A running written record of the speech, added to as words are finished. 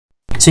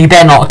So you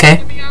better not,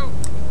 okay?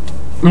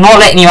 I'm not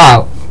letting you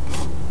out.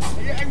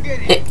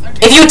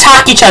 If you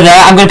attack each other,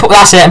 I'm gonna put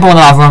that's it and put on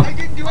the lava room. I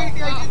didn't do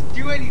anything. I didn't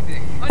do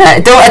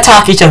anything. Don't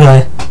attack each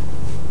other.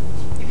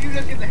 If you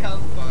look at the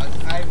health bars,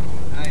 I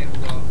have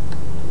got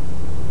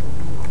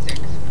 6.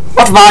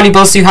 What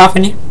valuables do you have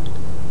in you?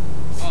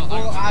 4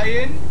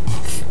 iron.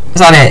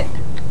 Is that it?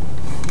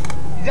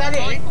 Is that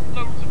it?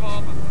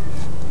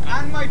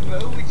 And my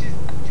bow, which is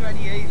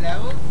 28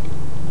 level.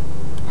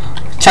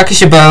 Chuck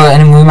us your bow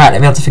and we might be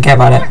able to forget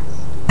about it.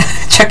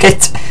 Chuck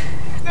it.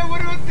 No,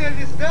 what about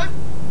this stuff?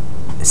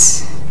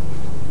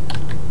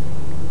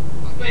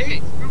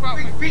 Wait,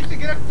 Peter,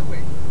 get up the way.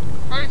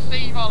 Try to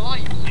save our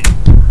lives.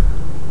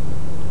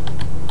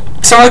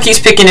 Someone keeps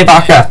picking it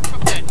back up.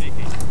 Wait,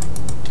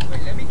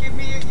 let me give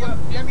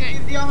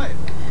the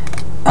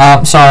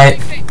armor. Sorry.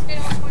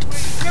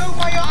 No,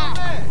 my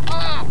armor.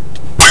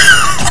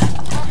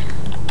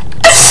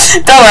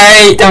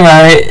 Don't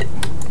worry.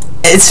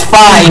 It's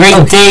fine.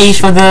 Great day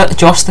for the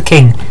Josh the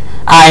King.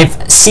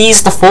 I've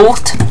seized the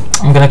fort.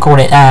 I'm gonna call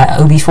it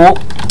Obi Fort.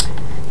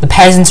 The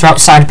peasants are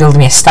outside building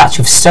me a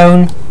statue of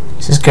stone.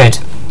 This is good.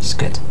 This is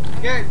good.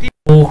 Yeah,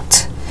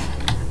 Fort.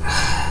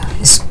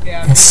 It's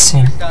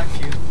insane.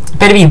 statue.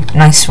 Better be a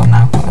nice one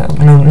now.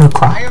 No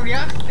crap. I already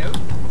asked though.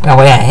 Oh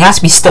well, yeah, it has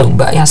to be stone,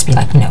 but it has to be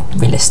like, you know,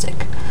 realistic.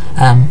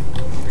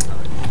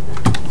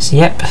 So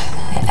yep,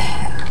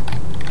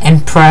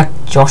 Emperor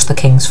Josh the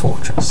King's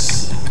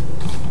fortress.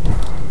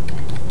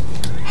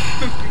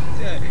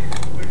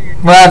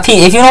 Well,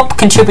 Pete, if you're not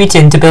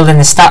contributing to building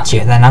the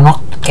statue, then I'm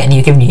not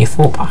giving you your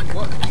fort back.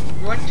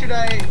 What should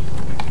I?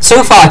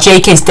 So far,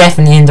 JK's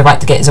definitely in the right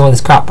to get all his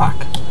crap back.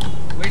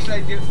 Where should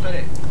I put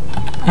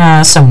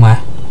it?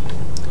 Somewhere.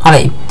 I'll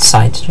let you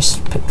decide.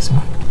 Just pick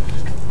somewhere.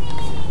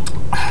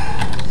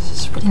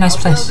 It's a pretty nice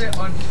place. Build it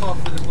on top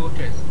of the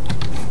fortress.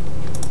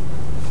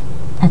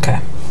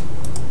 Okay.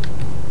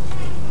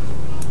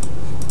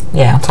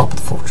 Yeah, on top of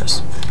the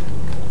fortress.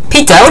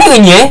 Peter, what are you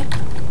in here?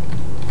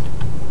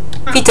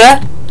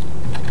 Peter?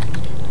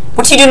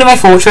 What are you doing in my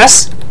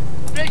fortress?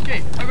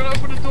 JK, I'm gonna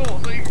open the door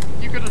so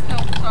you're gonna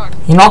help us out.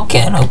 You're not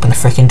getting open the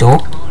freaking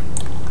door.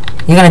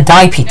 You're gonna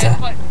die, Peter.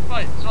 Yeah,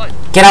 it's right.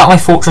 Get out of my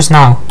fortress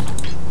now.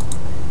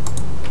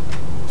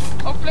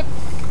 Oh, flip.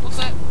 What's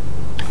that?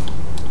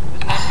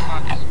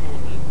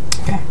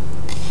 Okay.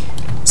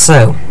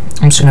 So,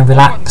 I'm just gonna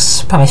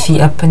relax, put my feet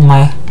up in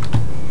my...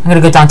 I'm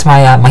gonna go down to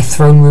my my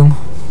throne room.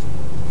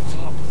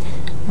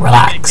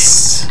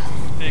 Relax.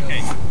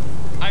 JK,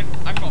 I'm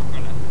not.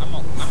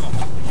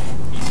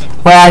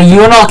 Well,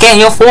 you're not getting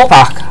your fort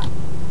back.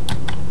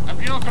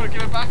 You're not gonna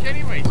give it back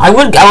anyway. I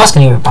was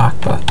gonna give it back,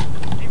 but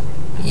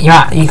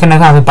you're gonna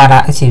have a bad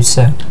attitude,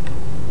 so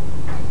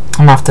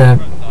I'm gonna have to.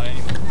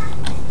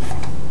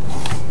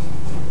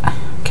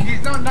 Okay.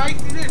 He's not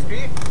nice, is it,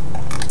 Pete?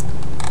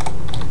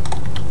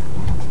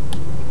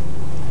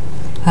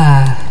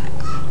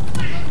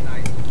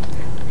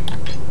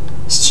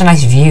 Such a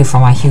nice view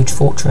from my huge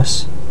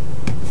fortress.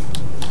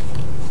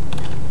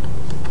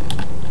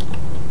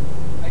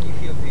 How do you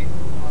feel, Pete?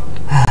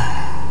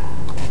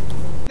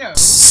 No.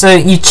 So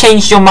you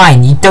changed your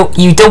mind. You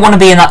don't want to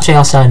be in that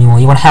jail cell anymore.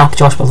 You want to help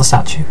Josh build a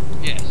statue.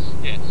 Yes.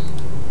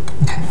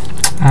 Okay.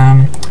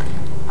 I'm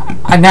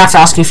gonna have to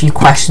ask you a few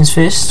questions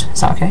first.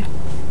 Is that okay?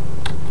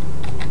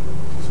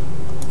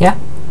 Yeah.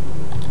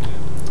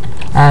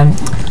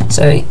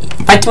 So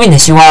by doing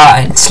this, you are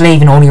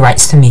enslaving all your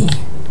rights to me.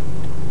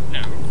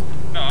 No.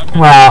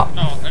 Well.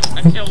 No.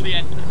 Until the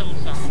end. Until the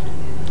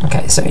statue.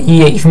 Okay. So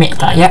you've admitted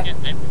that, yeah.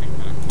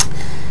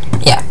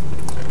 Yeah.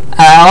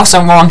 I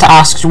also want to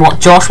ask,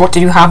 Josh, what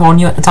did you have on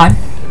you at the time?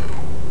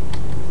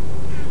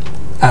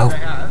 Oh. I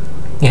have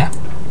Yeah.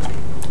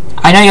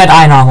 I know you had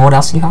iron armor. What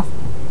else do you have?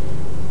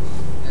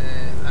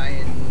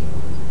 iron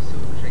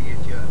sword, which I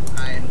gave you.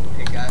 Iron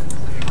pickaxe,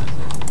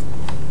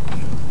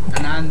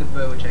 and the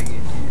bow, which I gave you.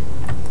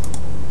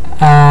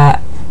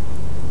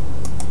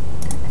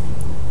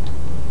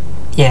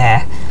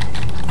 Yeah.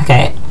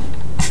 Okay.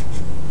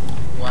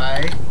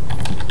 Why?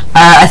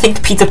 I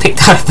think Peter picked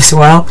that up as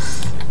well.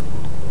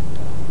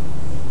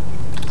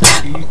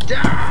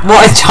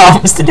 What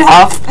charms did you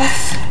have?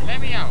 Let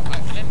me out.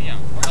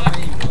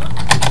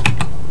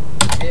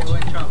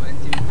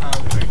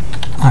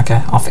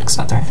 Okay, I'll fix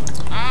that there.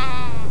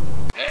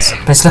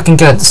 But it's looking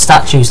good. The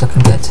statue's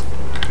looking good.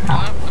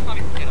 I can't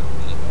even get up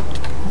with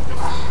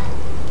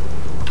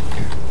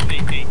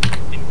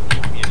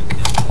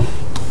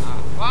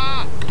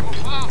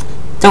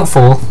it. Don't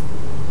fall.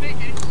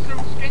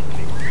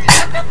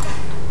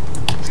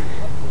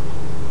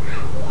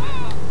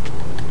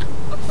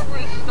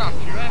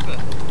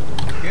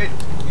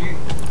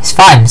 It's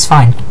fine. It's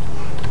fine.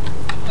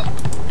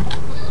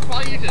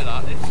 Why you did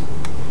that?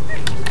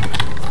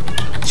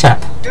 Shut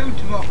up.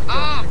 Don't mock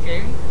the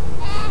game.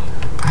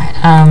 Right,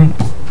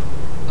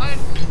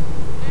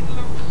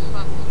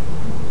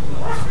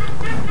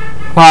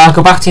 well, I'll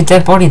go back to your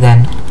dead body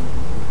then.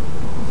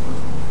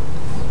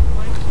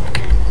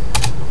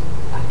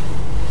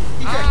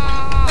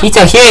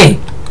 Peter, here!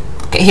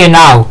 Get here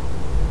now.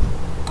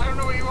 I don't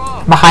know where you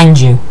are. Behind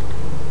you.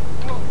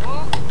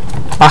 What?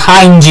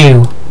 Behind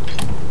you.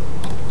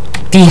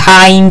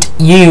 Behind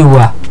you.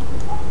 Oh,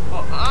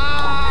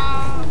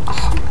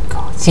 Oh my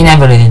god. He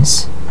never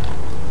learns.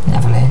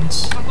 Never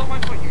learns. that's not my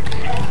point. You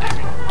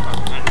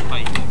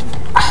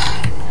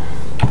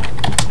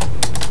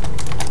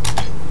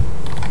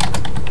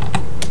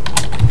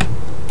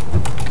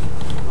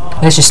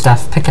There's your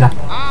stuff. Pick it up.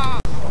 Ah!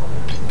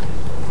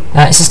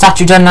 Is the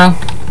statue done now?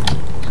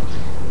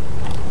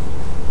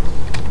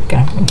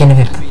 I'm getting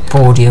a bit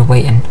bored here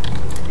waiting.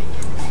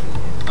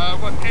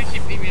 What can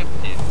you beam me up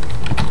here?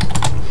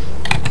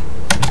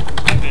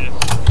 10 minutes.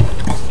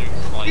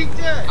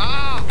 Peter!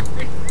 Ah!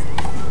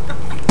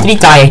 Did he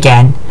die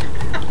again?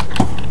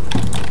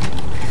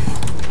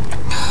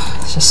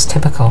 It's just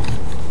typical.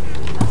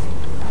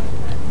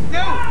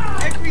 No!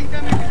 Every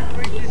time I can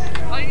break this,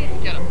 I need to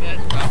get up there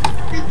as well.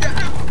 Peter, I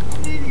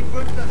nearly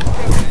broke that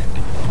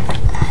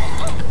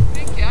stone.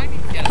 Pinky, I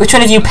need to get up Which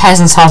one of you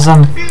peasants has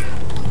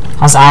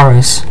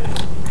arrows? there.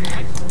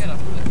 Get up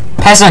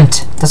there.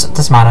 Peasant!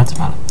 Doesn't matter, doesn't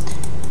matter.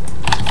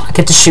 I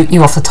get to shoot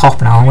you off the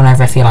top now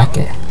whenever I feel like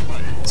it.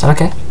 Is that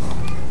okay?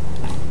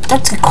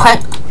 Don't get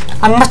quite.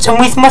 I'm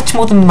with much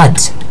more than mud.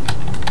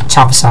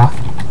 Kavissar.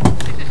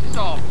 This is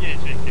off. Yeah,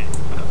 JK.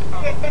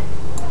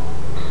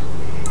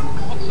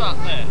 What's that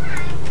there?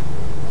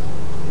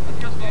 That's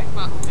just off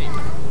that thing.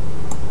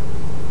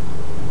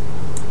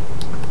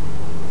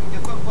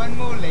 You've got one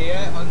more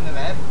layer on the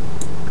left.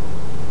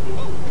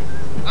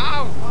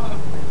 Ow!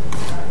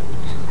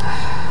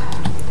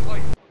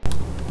 Oi.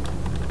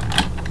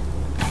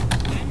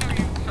 Didn't know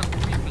you shot the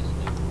creepers.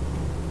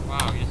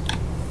 Wow, you're still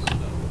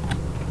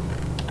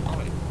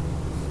Oi.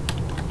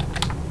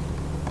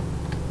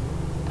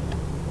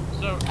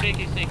 So,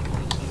 JK's taking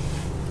this.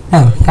 No,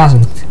 he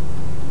hasn't.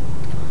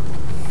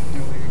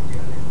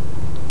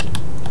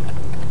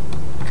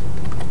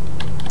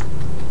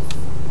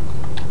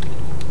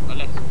 I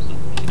left some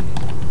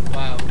stuff.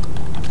 Wow.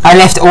 I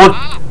left all.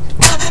 Ah!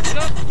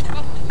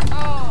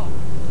 Oh!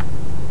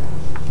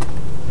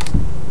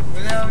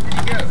 Where the hell did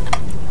he go?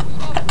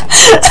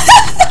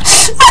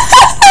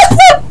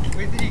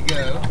 Where did he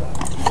go?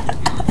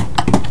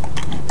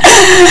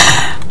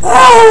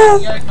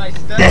 He had my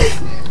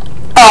stuff.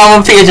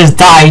 Oh, Peter just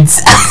died.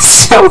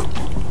 So.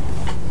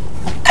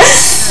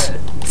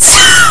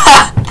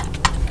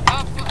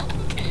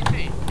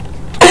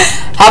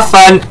 Have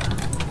fun.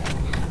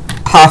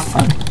 Have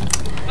fun.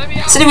 Let me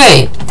out! So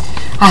anyway,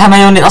 I had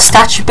my own little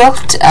statue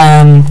built.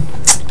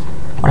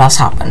 What else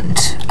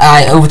happened?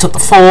 I overtook the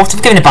fort.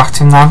 I've given it back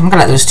to him now. I'm gonna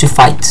let those two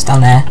fight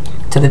down there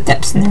to the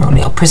depths in their own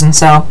little prison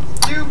cell.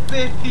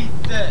 Stupid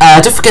Peter!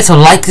 Don't forget to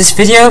like this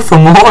video for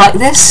more like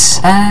this.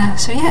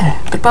 So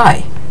yeah,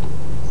 goodbye.